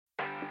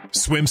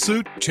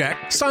Swimsuit? Check.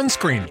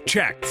 Sunscreen?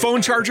 Check.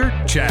 Phone charger?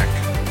 Check.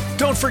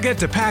 Don't forget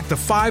to pack the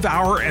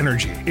 5-Hour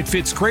Energy. It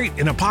fits great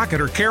in a pocket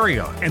or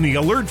carry-on, and the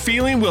alert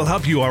feeling will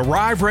help you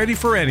arrive ready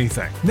for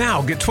anything.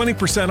 Now get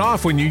 20%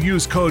 off when you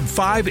use code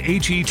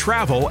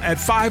 5HETRAVEL at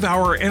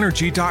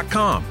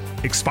 5hourenergy.com.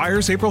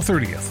 Expires April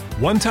 30th.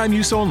 One-time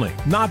use only.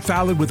 Not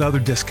valid with other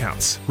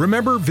discounts.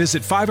 Remember,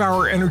 visit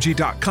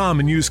 5hourenergy.com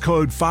and use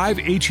code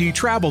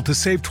 5HETRAVEL to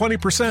save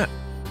 20%.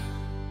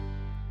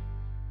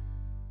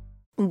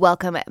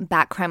 Welcome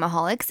back,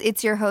 Crimeaholics.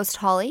 It's your host,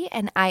 Holly,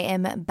 and I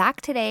am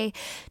back today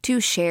to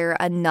share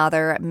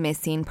another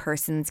missing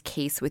persons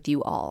case with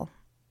you all.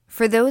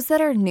 For those that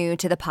are new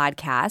to the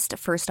podcast,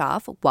 first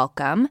off,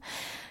 welcome.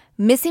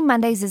 Missing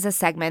Mondays is a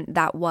segment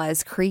that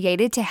was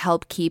created to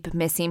help keep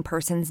missing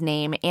persons'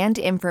 name and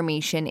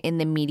information in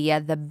the media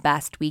the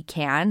best we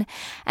can,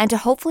 and to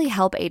hopefully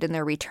help aid in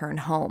their return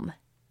home.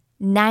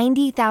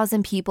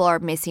 90,000 people are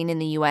missing in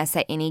the U.S.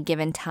 at any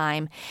given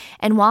time,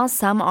 and while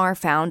some are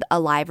found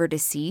alive or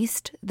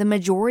deceased, the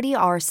majority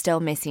are still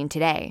missing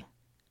today.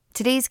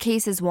 Today's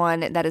case is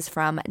one that is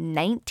from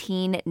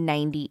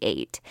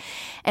 1998,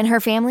 and her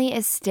family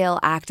is still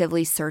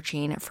actively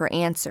searching for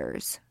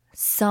answers.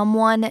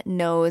 Someone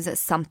knows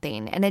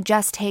something, and it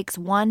just takes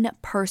one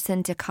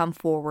person to come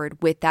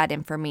forward with that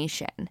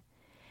information.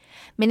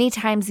 Many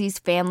times these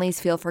families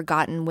feel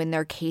forgotten when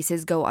their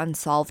cases go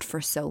unsolved for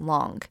so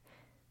long.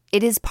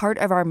 It is part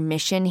of our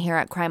mission here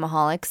at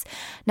Crimeaholics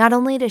not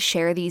only to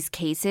share these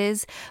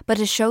cases, but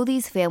to show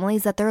these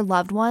families that their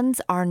loved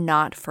ones are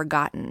not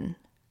forgotten.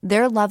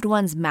 Their loved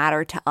ones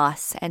matter to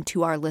us and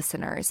to our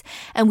listeners,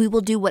 and we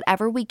will do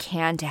whatever we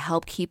can to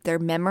help keep their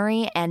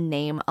memory and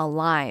name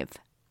alive,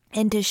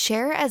 and to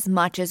share as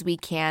much as we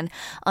can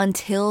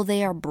until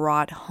they are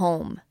brought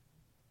home.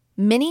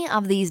 Many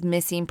of these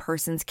missing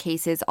persons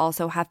cases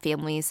also have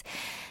families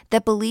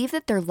that believe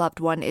that their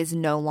loved one is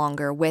no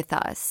longer with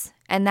us,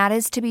 and that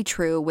is to be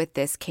true with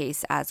this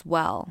case as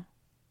well.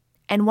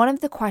 And one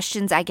of the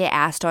questions I get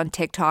asked on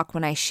TikTok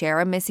when I share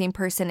a missing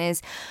person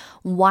is,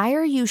 why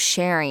are you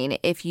sharing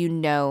if you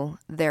know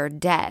they're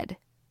dead?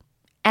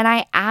 And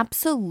I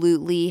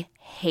absolutely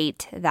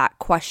hate that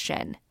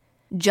question.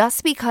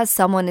 Just because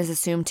someone is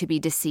assumed to be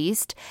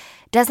deceased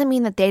doesn't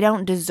mean that they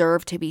don't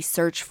deserve to be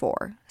searched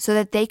for, so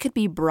that they could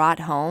be brought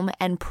home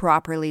and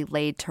properly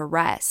laid to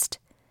rest.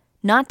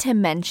 Not to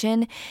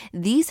mention,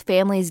 these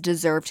families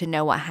deserve to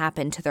know what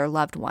happened to their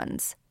loved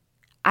ones.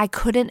 I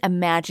couldn't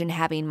imagine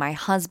having my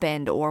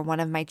husband or one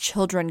of my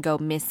children go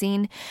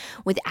missing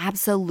with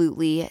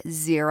absolutely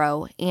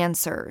zero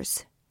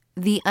answers.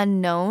 The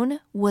unknown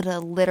would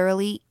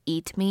literally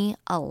eat me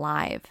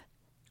alive.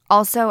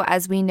 Also,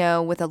 as we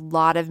know with a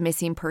lot of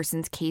missing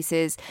persons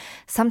cases,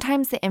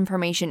 sometimes the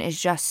information is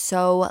just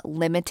so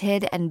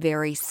limited and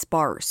very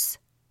sparse.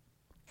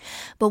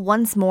 But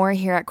once more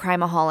here at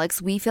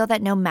Crimeaholics, we feel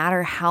that no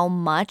matter how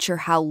much or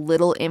how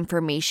little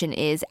information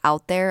is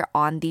out there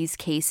on these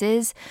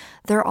cases,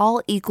 they're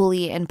all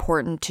equally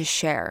important to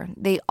share.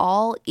 They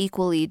all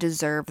equally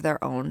deserve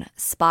their own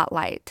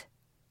spotlight.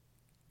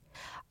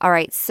 All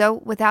right, so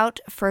without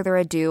further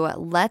ado,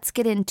 let's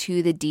get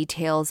into the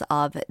details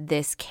of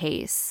this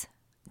case.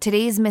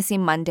 Today's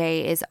Missing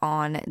Monday is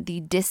on the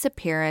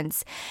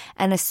disappearance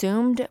and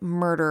assumed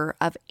murder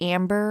of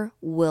Amber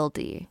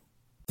Wilde.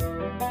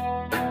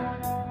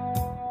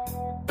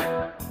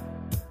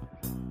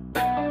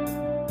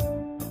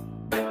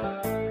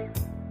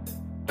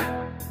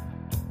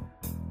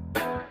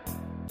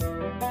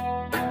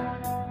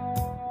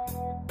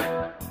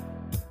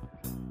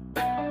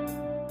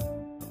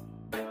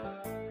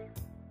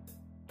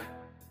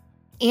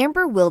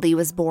 Amber Wilde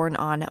was born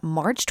on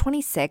March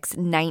 26,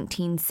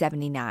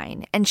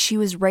 1979, and she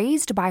was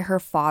raised by her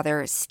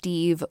father,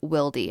 Steve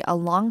Wilde,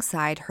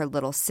 alongside her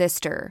little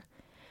sister.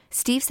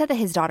 Steve said that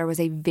his daughter was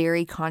a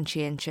very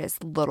conscientious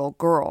little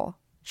girl.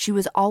 She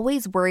was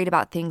always worried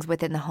about things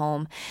within the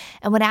home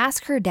and would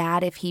ask her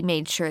dad if he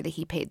made sure that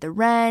he paid the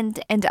rent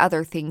and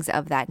other things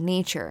of that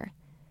nature.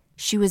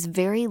 She was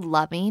very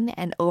loving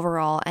and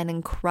overall an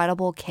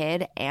incredible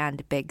kid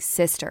and big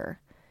sister.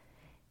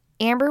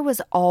 Amber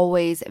was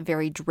always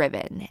very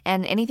driven,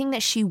 and anything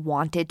that she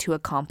wanted to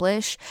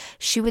accomplish,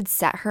 she would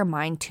set her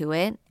mind to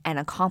it and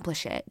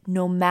accomplish it,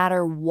 no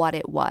matter what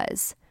it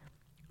was.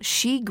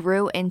 She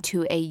grew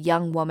into a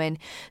young woman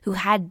who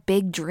had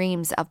big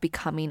dreams of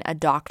becoming a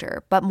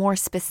doctor, but more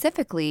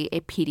specifically,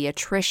 a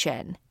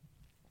pediatrician.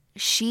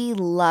 She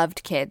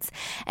loved kids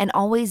and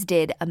always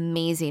did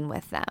amazing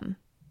with them.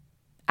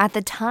 At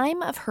the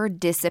time of her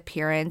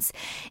disappearance,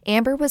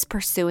 Amber was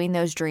pursuing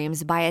those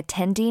dreams by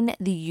attending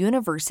the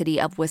University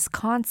of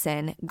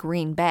Wisconsin,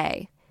 Green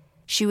Bay.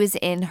 She was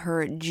in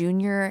her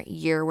junior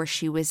year where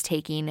she was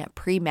taking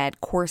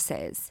pre-med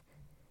courses.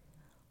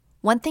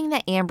 One thing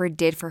that Amber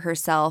did for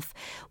herself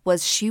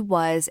was she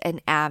was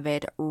an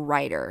avid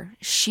writer.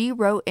 She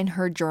wrote in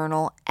her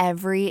journal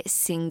every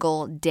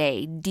single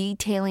day,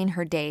 detailing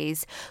her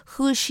days,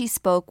 who she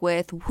spoke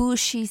with, who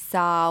she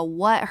saw,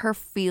 what her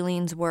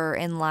feelings were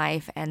in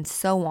life, and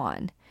so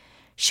on.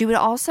 She would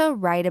also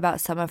write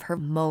about some of her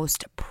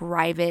most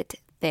private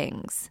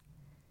things.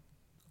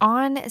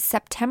 On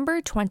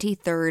September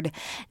 23rd,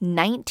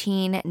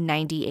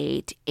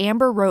 1998,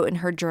 Amber wrote in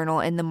her journal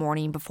in the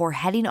morning before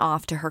heading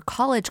off to her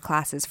college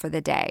classes for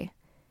the day.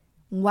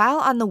 While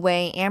on the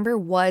way, Amber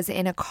was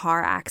in a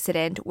car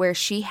accident where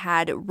she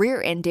had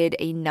rear-ended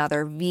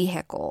another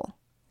vehicle.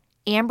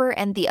 Amber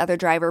and the other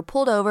driver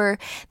pulled over,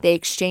 they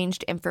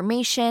exchanged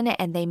information,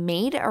 and they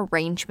made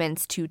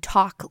arrangements to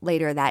talk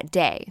later that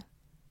day.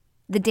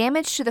 The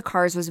damage to the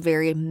cars was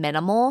very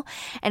minimal,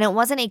 and it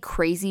wasn't a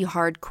crazy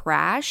hard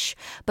crash,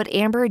 but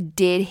Amber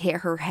did hit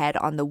her head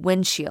on the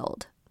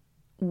windshield.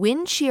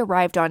 When she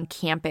arrived on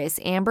campus,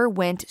 Amber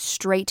went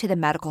straight to the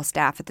medical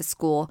staff at the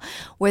school,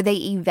 where they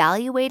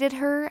evaluated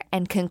her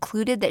and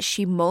concluded that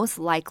she most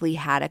likely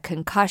had a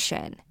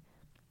concussion.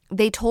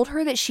 They told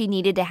her that she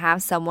needed to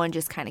have someone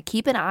just kind of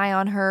keep an eye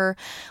on her,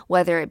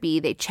 whether it be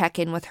they check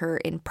in with her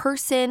in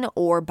person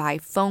or by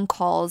phone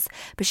calls,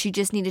 but she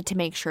just needed to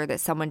make sure that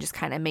someone just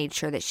kind of made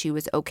sure that she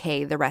was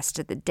okay the rest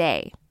of the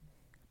day.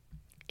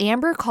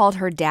 Amber called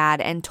her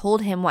dad and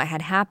told him what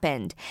had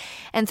happened,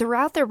 and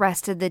throughout the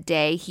rest of the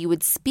day, he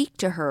would speak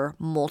to her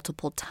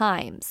multiple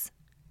times.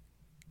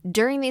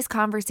 During these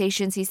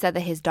conversations, he said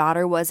that his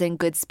daughter was in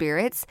good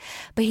spirits,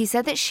 but he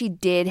said that she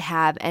did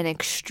have an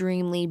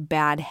extremely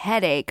bad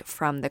headache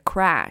from the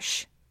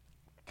crash.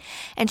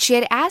 And she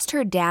had asked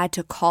her dad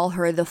to call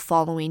her the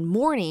following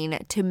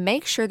morning to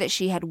make sure that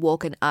she had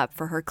woken up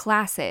for her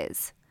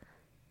classes.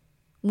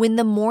 When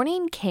the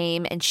morning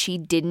came and she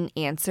didn't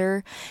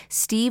answer,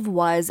 Steve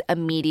was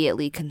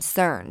immediately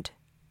concerned.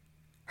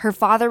 Her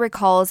father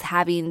recalls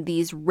having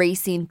these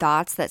racing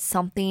thoughts that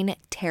something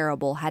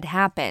terrible had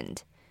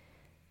happened.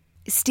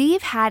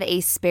 Steve had a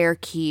spare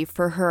key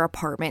for her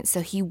apartment,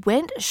 so he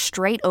went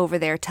straight over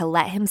there to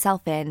let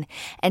himself in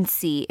and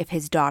see if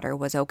his daughter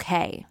was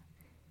okay.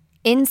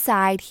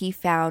 Inside, he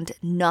found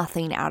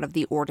nothing out of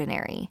the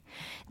ordinary.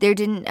 There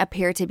didn't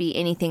appear to be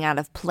anything out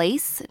of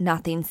place,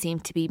 nothing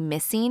seemed to be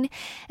missing,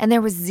 and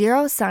there was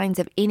zero signs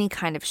of any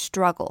kind of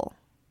struggle.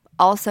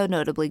 Also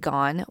notably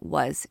gone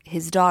was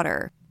his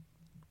daughter.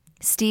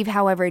 Steve,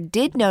 however,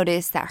 did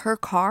notice that her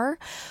car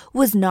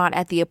was not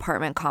at the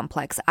apartment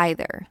complex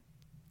either.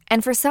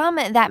 And for some,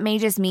 that may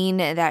just mean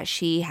that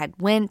she had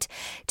went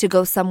to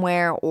go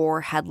somewhere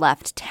or had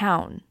left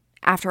town.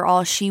 After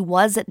all, she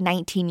was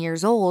 19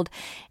 years old,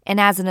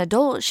 and as an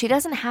adult, she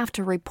doesn't have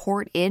to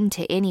report in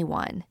to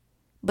anyone.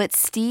 But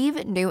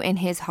Steve knew in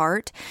his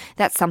heart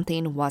that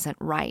something wasn't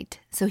right,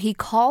 so he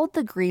called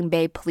the Green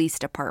Bay Police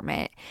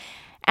Department.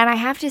 And I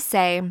have to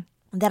say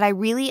that I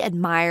really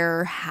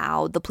admire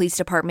how the police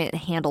department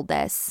handled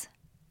this.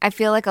 I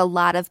feel like a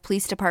lot of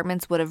police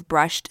departments would have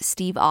brushed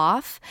Steve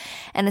off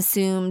and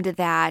assumed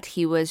that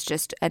he was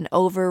just an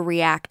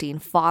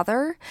overreacting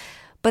father,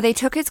 but they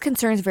took his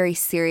concerns very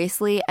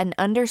seriously and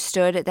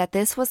understood that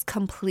this was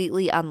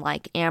completely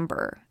unlike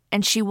Amber,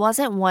 and she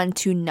wasn't one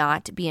to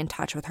not be in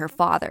touch with her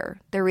father.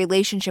 Their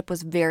relationship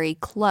was very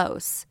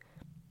close.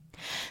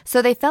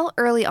 So they felt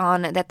early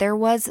on that there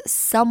was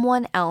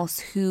someone else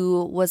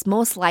who was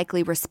most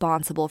likely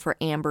responsible for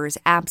Amber's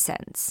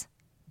absence.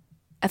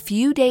 A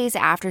few days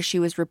after she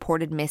was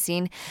reported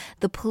missing,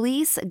 the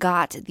police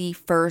got the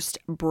first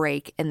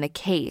break in the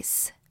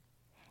case.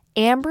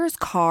 Amber's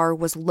car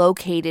was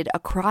located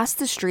across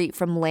the street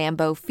from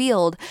Lambeau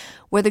Field,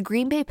 where the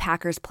Green Bay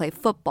Packers play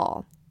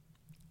football.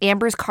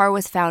 Amber's car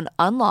was found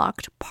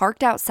unlocked,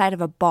 parked outside of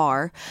a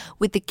bar,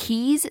 with the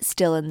keys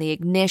still in the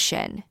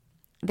ignition.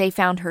 They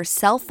found her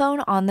cell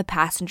phone on the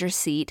passenger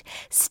seat,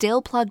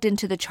 still plugged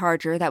into the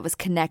charger that was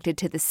connected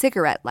to the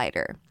cigarette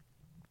lighter.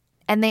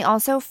 And they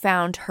also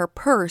found her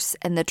purse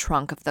in the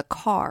trunk of the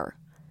car.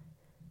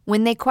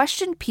 When they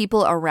questioned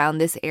people around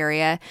this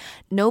area,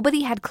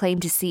 nobody had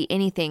claimed to see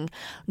anything,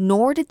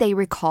 nor did they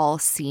recall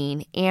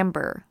seeing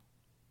Amber.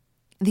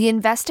 The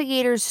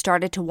investigators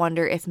started to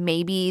wonder if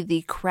maybe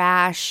the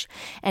crash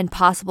and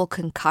possible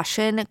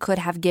concussion could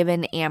have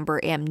given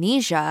Amber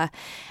amnesia,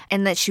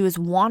 and that she was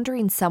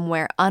wandering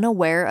somewhere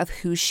unaware of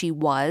who she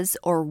was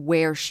or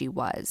where she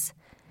was.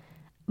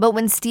 But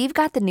when Steve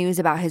got the news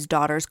about his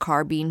daughter's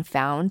car being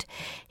found,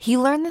 he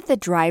learned that the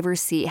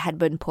driver's seat had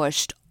been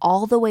pushed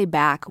all the way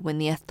back when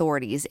the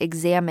authorities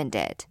examined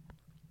it.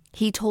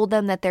 He told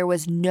them that there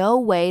was no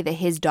way that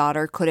his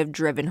daughter could have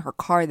driven her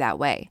car that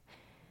way.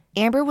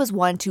 Amber was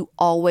one to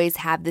always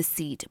have the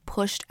seat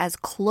pushed as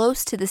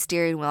close to the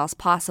steering wheel as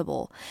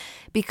possible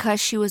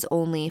because she was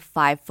only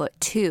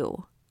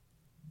 5'2".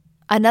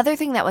 Another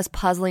thing that was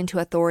puzzling to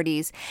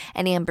authorities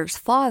and Amber's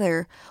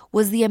father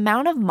was the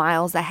amount of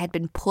miles that had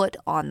been put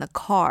on the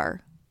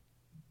car.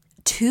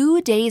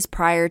 2 days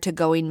prior to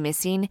going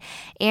missing,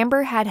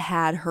 Amber had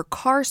had her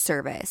car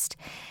serviced.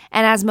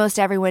 And as most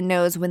everyone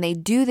knows, when they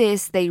do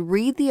this, they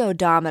read the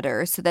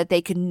odometer so that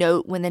they can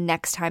note when the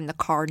next time the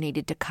car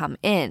needed to come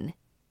in.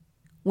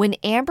 When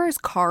Amber's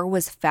car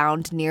was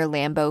found near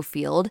Lambeau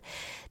Field,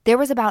 there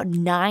was about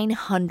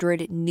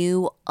 900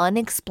 new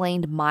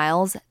unexplained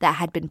miles that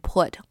had been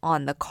put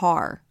on the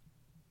car.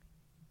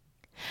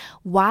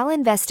 While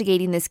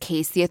investigating this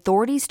case, the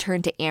authorities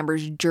turned to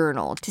Amber's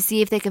journal to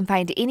see if they can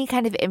find any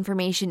kind of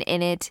information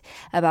in it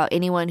about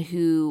anyone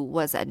who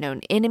was a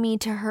known enemy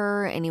to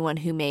her, anyone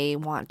who may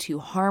want to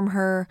harm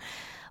her.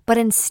 But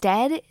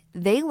instead,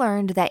 they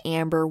learned that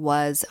Amber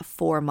was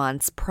 4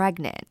 months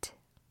pregnant.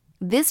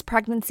 This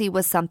pregnancy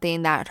was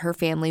something that her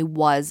family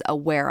was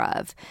aware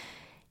of.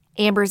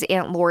 Amber's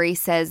Aunt Lori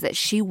says that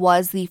she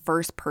was the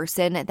first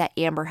person that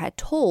Amber had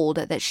told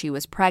that she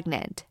was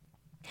pregnant.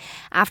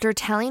 After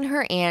telling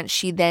her aunt,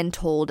 she then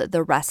told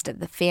the rest of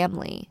the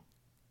family.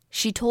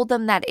 She told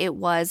them that it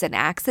was an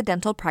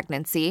accidental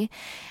pregnancy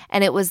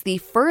and it was the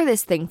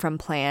furthest thing from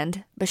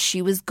planned, but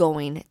she was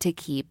going to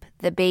keep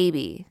the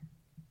baby.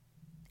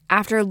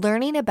 After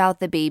learning about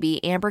the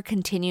baby, Amber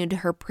continued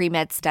her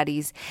pre-med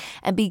studies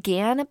and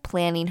began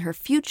planning her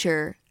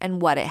future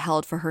and what it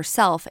held for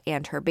herself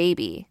and her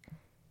baby.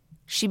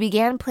 She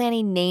began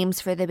planning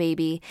names for the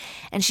baby,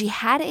 and she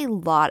had a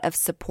lot of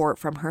support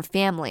from her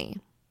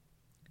family.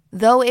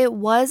 Though it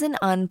was an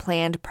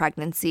unplanned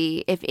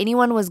pregnancy, if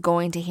anyone was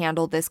going to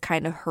handle this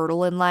kind of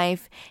hurdle in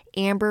life,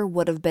 Amber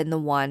would have been the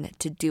one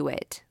to do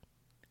it.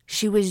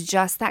 She was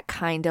just that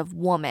kind of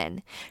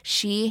woman.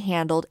 She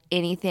handled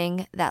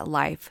anything that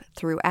life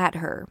threw at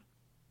her.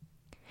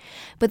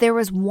 But there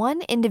was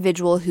one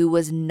individual who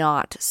was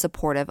not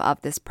supportive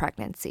of this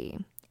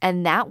pregnancy,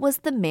 and that was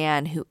the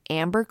man who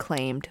Amber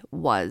claimed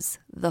was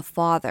the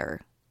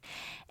father.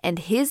 And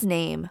his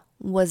name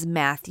was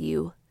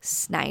Matthew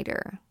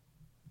Snyder.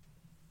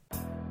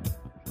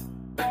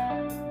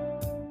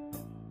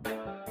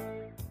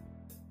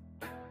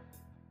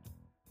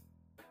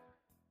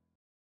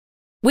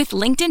 With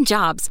LinkedIn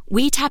Jobs,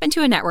 we tap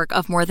into a network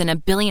of more than 1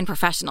 billion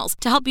professionals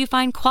to help you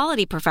find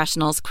quality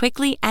professionals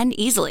quickly and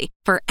easily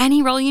for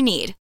any role you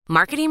need.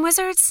 Marketing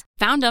wizards?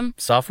 Found them.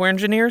 Software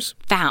engineers?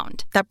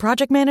 Found. That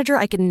project manager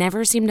I could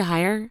never seem to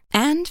hire?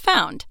 And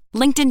found.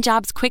 LinkedIn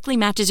Jobs quickly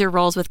matches your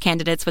roles with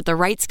candidates with the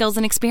right skills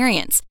and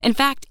experience. In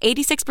fact,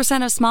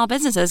 86% of small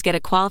businesses get a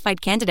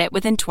qualified candidate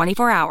within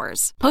 24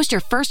 hours. Post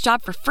your first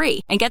job for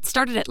free and get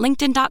started at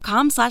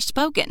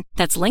linkedin.com/spoken.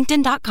 That's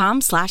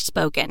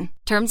linkedin.com/spoken.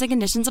 Terms and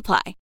conditions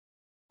apply.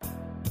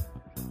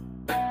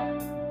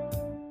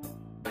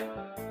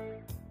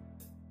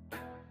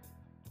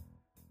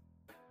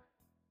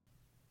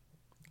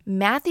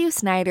 Matthew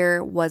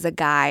Snyder was a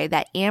guy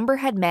that Amber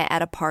had met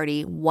at a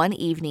party one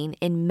evening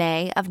in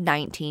May of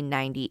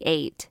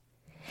 1998.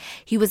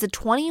 He was a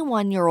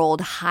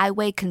 21-year-old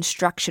highway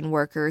construction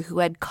worker who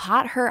had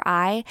caught her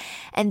eye,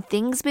 and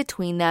things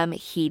between them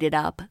heated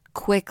up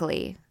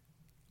quickly.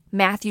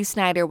 Matthew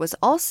Snyder was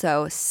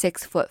also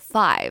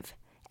 6'5",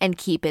 and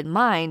keep in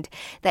mind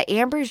that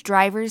Amber's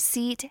driver's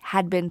seat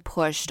had been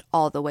pushed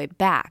all the way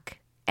back.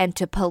 And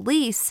to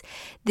police,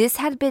 this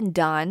had been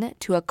done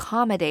to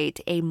accommodate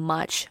a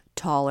much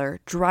taller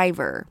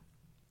driver.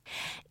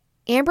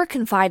 Amber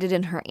confided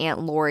in her Aunt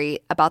Lori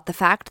about the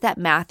fact that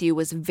Matthew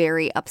was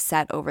very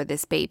upset over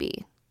this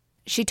baby.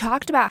 She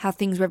talked about how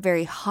things were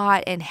very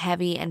hot and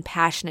heavy and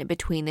passionate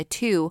between the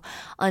two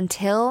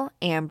until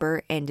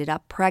Amber ended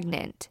up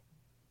pregnant.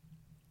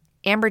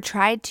 Amber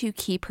tried to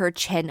keep her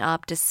chin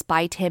up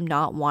despite him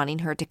not wanting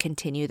her to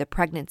continue the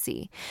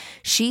pregnancy.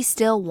 She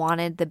still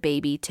wanted the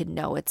baby to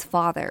know its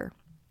father.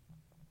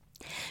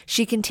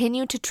 She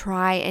continued to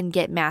try and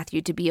get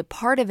Matthew to be a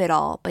part of it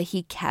all, but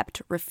he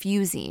kept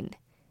refusing.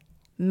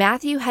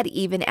 Matthew had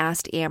even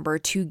asked Amber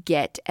to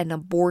get an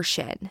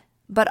abortion,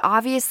 but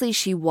obviously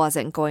she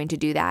wasn't going to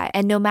do that,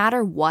 and no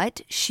matter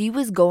what, she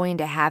was going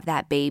to have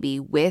that baby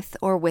with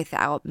or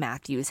without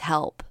Matthew's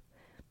help.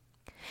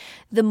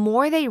 The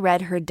more they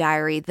read her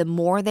diary, the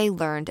more they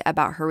learned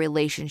about her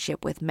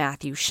relationship with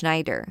Matthew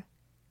Snyder.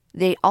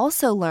 They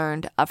also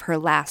learned of her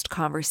last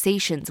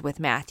conversations with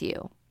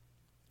Matthew.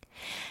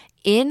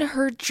 In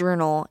her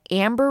journal,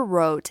 Amber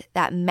wrote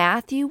that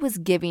Matthew was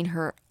giving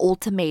her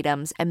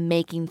ultimatums and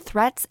making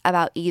threats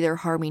about either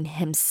harming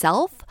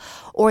himself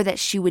or that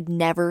she would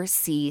never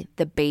see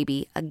the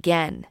baby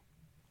again.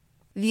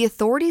 The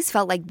authorities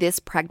felt like this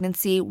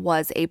pregnancy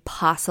was a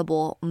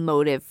possible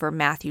motive for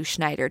Matthew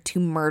Snyder to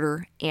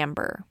murder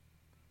Amber.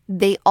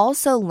 They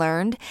also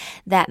learned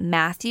that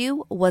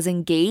Matthew was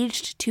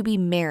engaged to be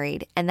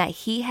married and that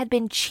he had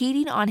been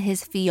cheating on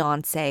his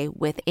fiancée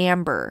with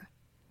Amber.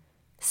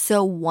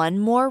 So one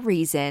more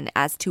reason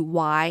as to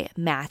why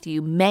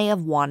Matthew may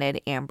have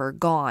wanted Amber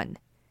gone.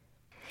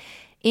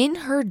 In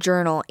her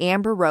journal,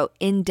 Amber wrote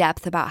in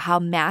depth about how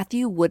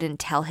Matthew wouldn't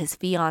tell his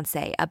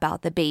fiancée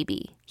about the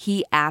baby.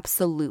 He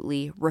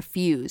absolutely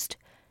refused.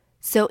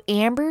 So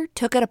Amber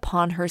took it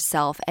upon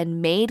herself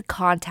and made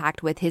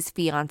contact with his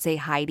fiancée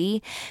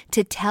Heidi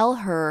to tell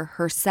her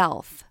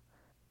herself.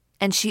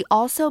 And she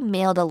also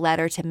mailed a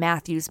letter to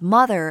Matthew's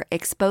mother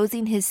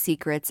exposing his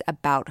secrets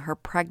about her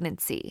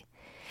pregnancy.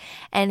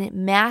 And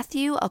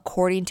Matthew,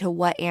 according to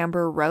what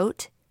Amber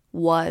wrote,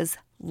 was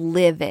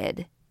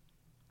livid.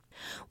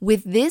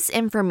 With this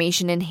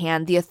information in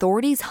hand, the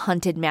authorities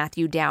hunted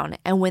Matthew down,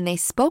 and when they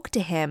spoke to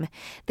him,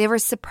 they were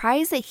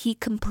surprised that he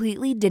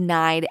completely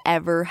denied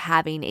ever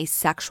having a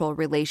sexual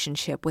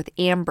relationship with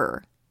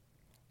Amber.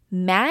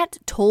 Matt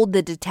told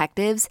the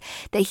detectives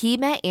that he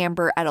met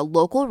Amber at a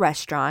local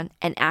restaurant,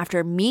 and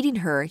after meeting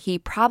her, he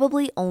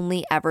probably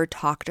only ever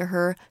talked to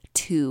her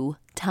 2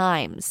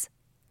 times.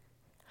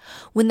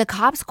 When the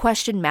cops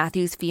questioned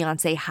Matthew's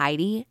fiancée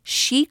Heidi,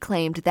 she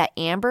claimed that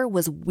Amber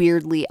was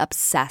weirdly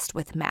obsessed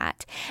with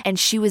Matt, and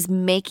she was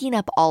making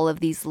up all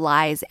of these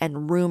lies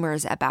and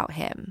rumors about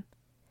him.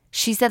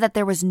 She said that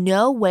there was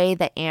no way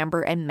that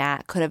Amber and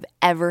Matt could have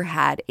ever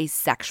had a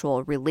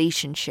sexual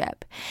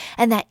relationship,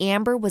 and that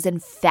Amber was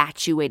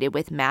infatuated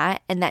with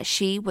Matt and that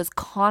she was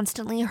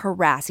constantly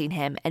harassing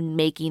him and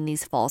making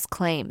these false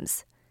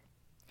claims.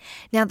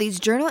 Now,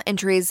 these journal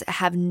entries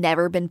have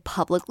never been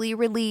publicly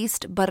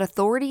released, but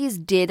authorities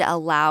did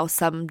allow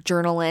some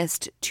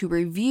journalists to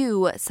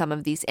review some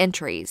of these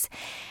entries.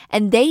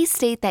 And they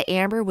state that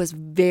Amber was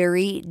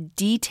very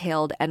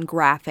detailed and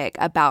graphic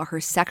about her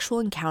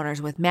sexual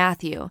encounters with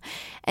Matthew.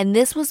 And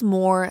this was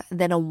more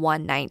than a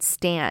one-night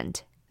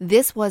stand.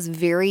 This was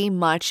very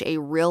much a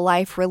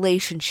real-life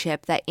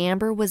relationship that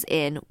Amber was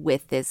in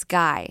with this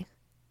guy.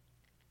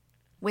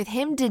 With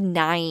him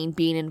denying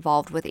being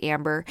involved with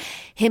Amber,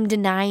 him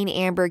denying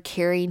Amber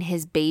carrying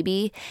his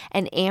baby,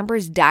 and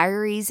Amber's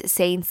diaries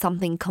saying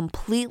something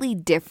completely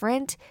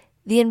different,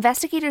 the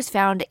investigators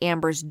found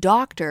Amber's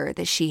doctor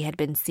that she had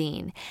been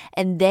seeing,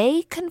 and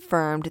they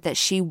confirmed that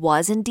she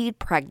was indeed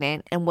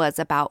pregnant and was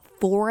about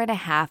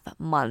 4.5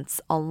 months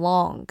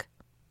along.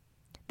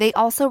 They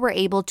also were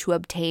able to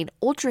obtain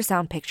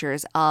ultrasound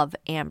pictures of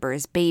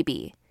Amber's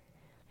baby.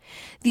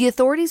 The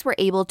authorities were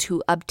able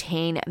to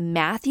obtain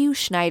Matthew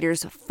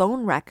Schneider's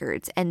phone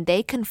records, and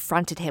they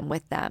confronted him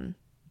with them.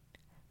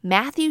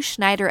 Matthew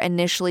Schneider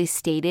initially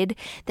stated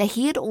that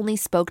he had only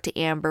spoke to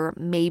Amber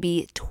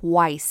maybe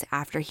twice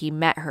after he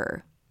met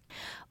her.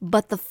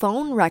 But the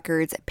phone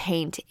records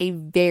paint a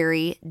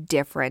very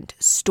different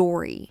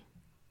story.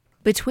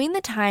 Between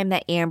the time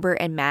that Amber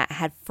and Matt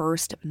had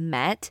first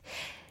met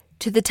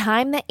to the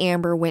time that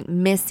Amber went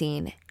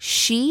missing,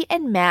 she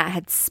and Matt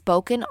had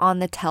spoken on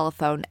the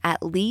telephone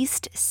at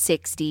least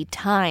 60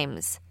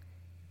 times.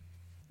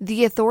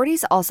 The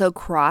authorities also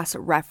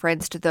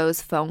cross-referenced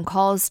those phone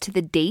calls to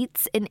the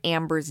dates in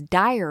Amber's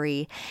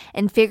diary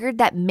and figured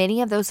that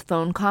many of those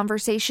phone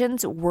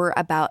conversations were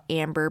about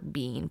Amber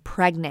being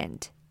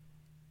pregnant.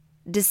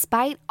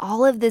 Despite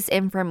all of this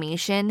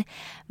information,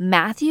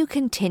 Matthew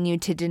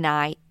continued to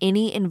deny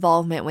any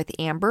involvement with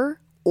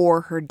Amber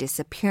or her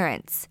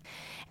disappearance.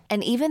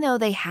 And even though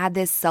they had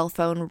this cell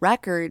phone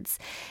records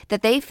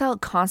that they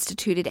felt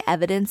constituted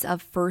evidence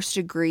of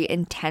first-degree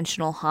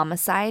intentional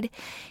homicide,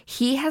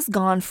 he has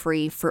gone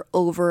free for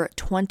over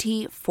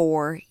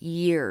 24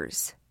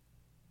 years.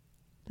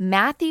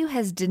 Matthew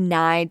has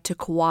denied to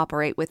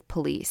cooperate with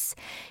police.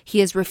 He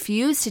has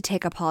refused to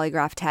take a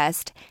polygraph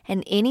test,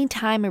 and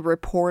anytime a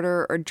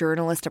reporter or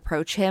journalist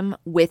approach him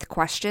with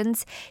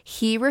questions,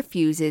 he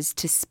refuses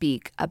to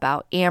speak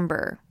about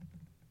Amber.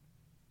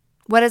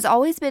 What has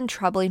always been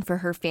troubling for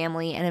her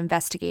family and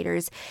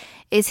investigators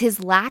is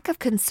his lack of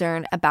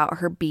concern about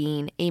her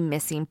being a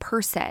missing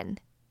person.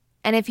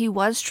 And if he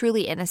was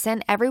truly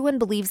innocent, everyone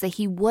believes that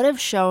he would have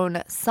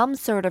shown some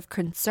sort of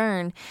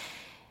concern,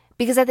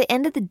 because at the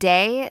end of the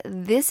day,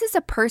 this is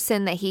a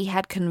person that he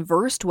had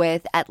conversed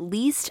with at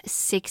least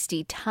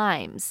 60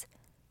 times.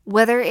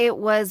 Whether it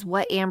was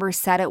what Amber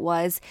said it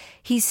was,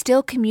 he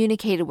still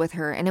communicated with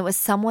her, and it was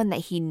someone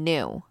that he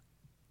knew.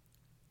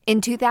 In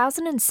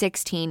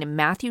 2016,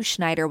 Matthew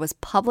Schneider was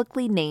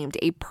publicly named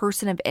a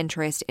person of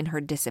interest in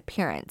her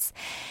disappearance,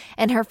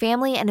 and her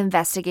family and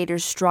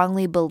investigators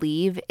strongly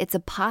believe it's a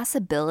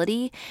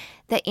possibility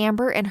that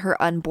Amber and her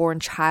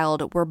unborn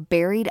child were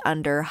buried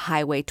under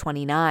Highway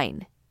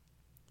 29.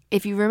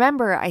 If you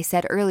remember, I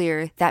said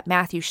earlier that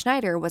Matthew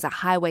Schneider was a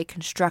highway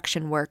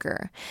construction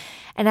worker,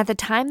 and at the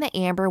time that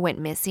Amber went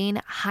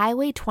missing,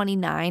 Highway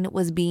 29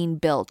 was being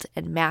built,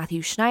 and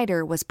Matthew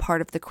Schneider was part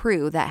of the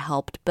crew that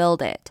helped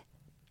build it.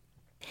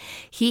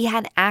 He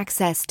had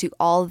access to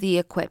all the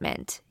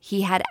equipment.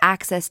 He had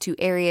access to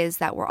areas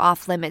that were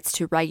off limits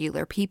to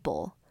regular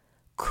people.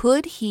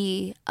 Could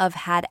he have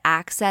had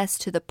access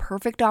to the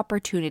perfect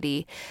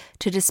opportunity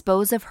to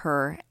dispose of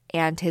her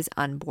and his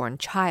unborn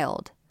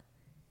child?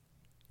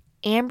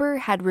 Amber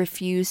had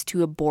refused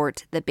to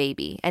abort the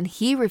baby, and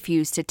he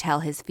refused to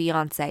tell his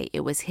fiancée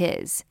it was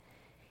his.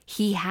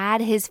 He had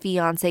his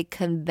fiancée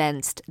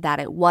convinced that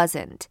it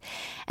wasn't,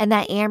 and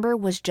that Amber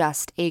was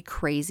just a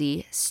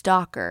crazy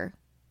stalker.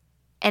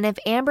 And if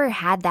Amber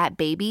had that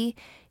baby,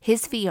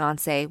 his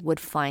fiancé would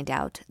find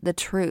out the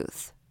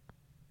truth.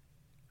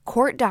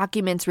 Court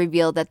documents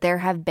reveal that there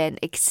have been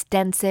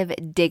extensive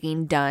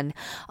digging done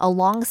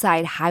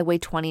alongside Highway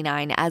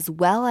 29 as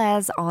well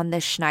as on the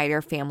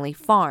Schneider family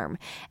farm,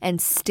 and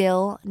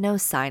still no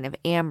sign of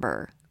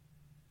Amber.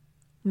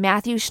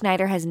 Matthew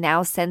Schneider has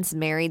now since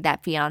married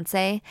that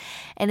fiancé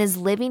and is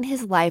living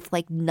his life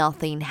like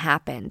nothing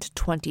happened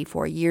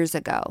 24 years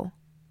ago.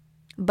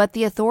 But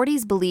the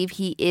authorities believe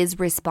he is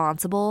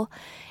responsible.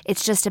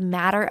 It's just a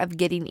matter of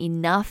getting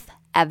enough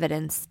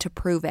evidence to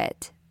prove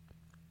it.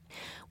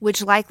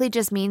 which likely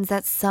just means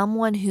that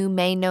someone who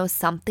may know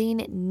something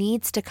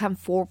needs to come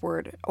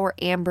forward or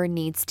Amber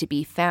needs to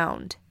be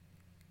found.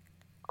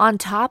 On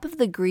top of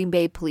the Green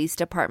Bay Police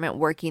Department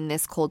working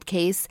this cold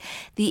case,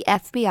 the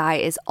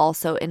FBI is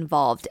also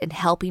involved in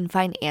helping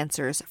find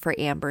answers for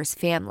Amber's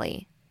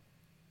family.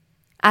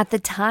 At the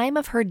time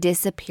of her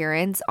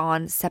disappearance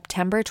on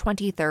September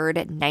 23rd,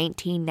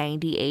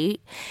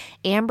 1998,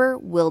 Amber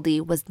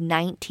Wilde was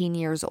 19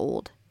 years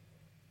old.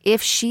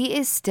 If she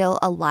is still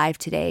alive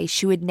today,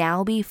 she would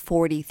now be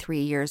 43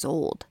 years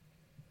old.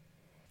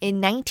 In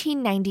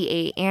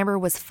 1998, Amber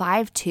was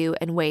 5'2"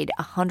 and weighed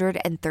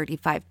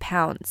 135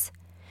 pounds.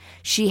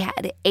 She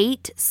had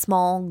 8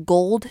 small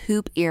gold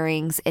hoop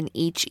earrings in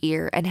each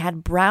ear and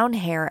had brown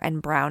hair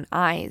and brown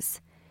eyes.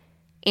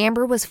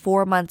 Amber was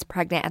 4 months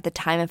pregnant at the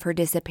time of her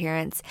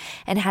disappearance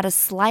and had a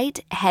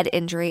slight head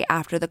injury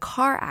after the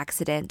car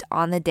accident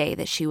on the day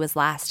that she was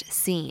last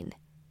seen.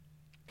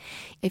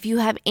 If you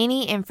have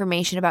any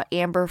information about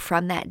Amber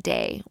from that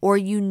day, or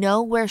you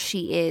know where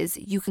she is,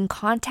 you can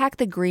contact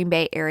the Green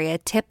Bay area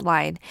tip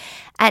line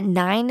at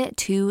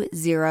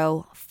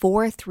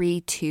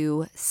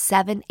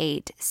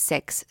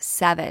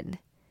 920-432-7867.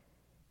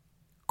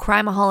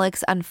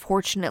 Crimeaholics,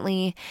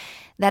 unfortunately,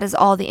 that is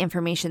all the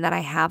information that I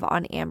have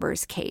on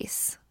Amber's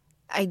case.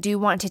 I do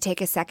want to take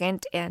a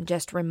second and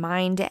just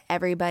remind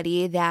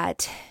everybody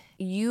that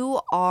you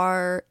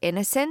are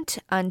innocent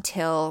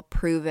until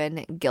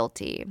proven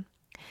guilty.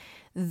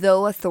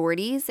 Though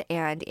authorities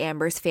and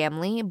Amber's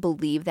family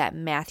believe that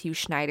Matthew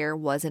Schneider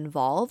was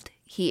involved,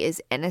 he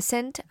is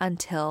innocent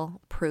until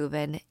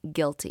proven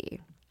guilty.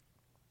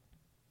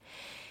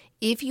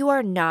 If you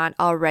are not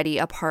already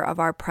a part of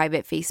our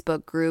private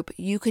Facebook group,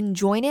 you can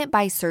join it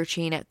by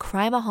searching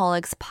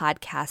Crimeaholics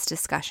Podcast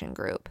Discussion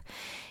Group.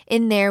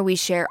 In there, we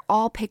share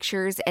all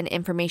pictures and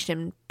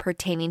information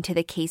pertaining to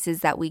the cases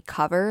that we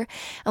cover,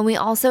 and we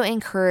also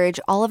encourage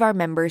all of our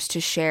members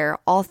to share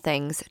all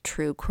things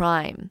true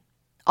crime.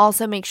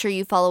 Also, make sure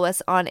you follow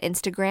us on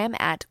Instagram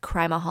at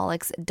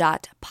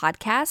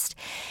crimeaholics.podcast.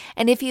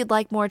 And if you'd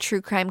like more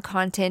true crime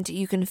content,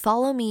 you can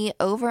follow me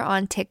over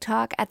on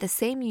TikTok at the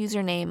same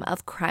username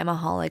of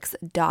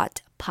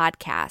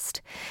crimeaholics.podcast.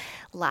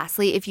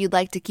 Lastly, if you'd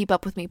like to keep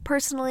up with me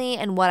personally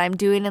and what I'm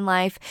doing in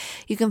life,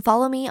 you can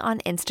follow me on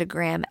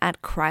Instagram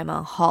at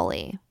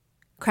crimeaholic.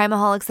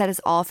 Crimeaholics, that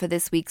is all for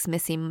this week's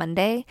Missing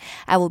Monday.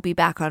 I will be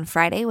back on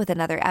Friday with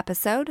another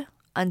episode.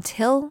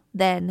 Until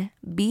then,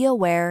 be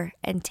aware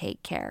and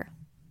take care.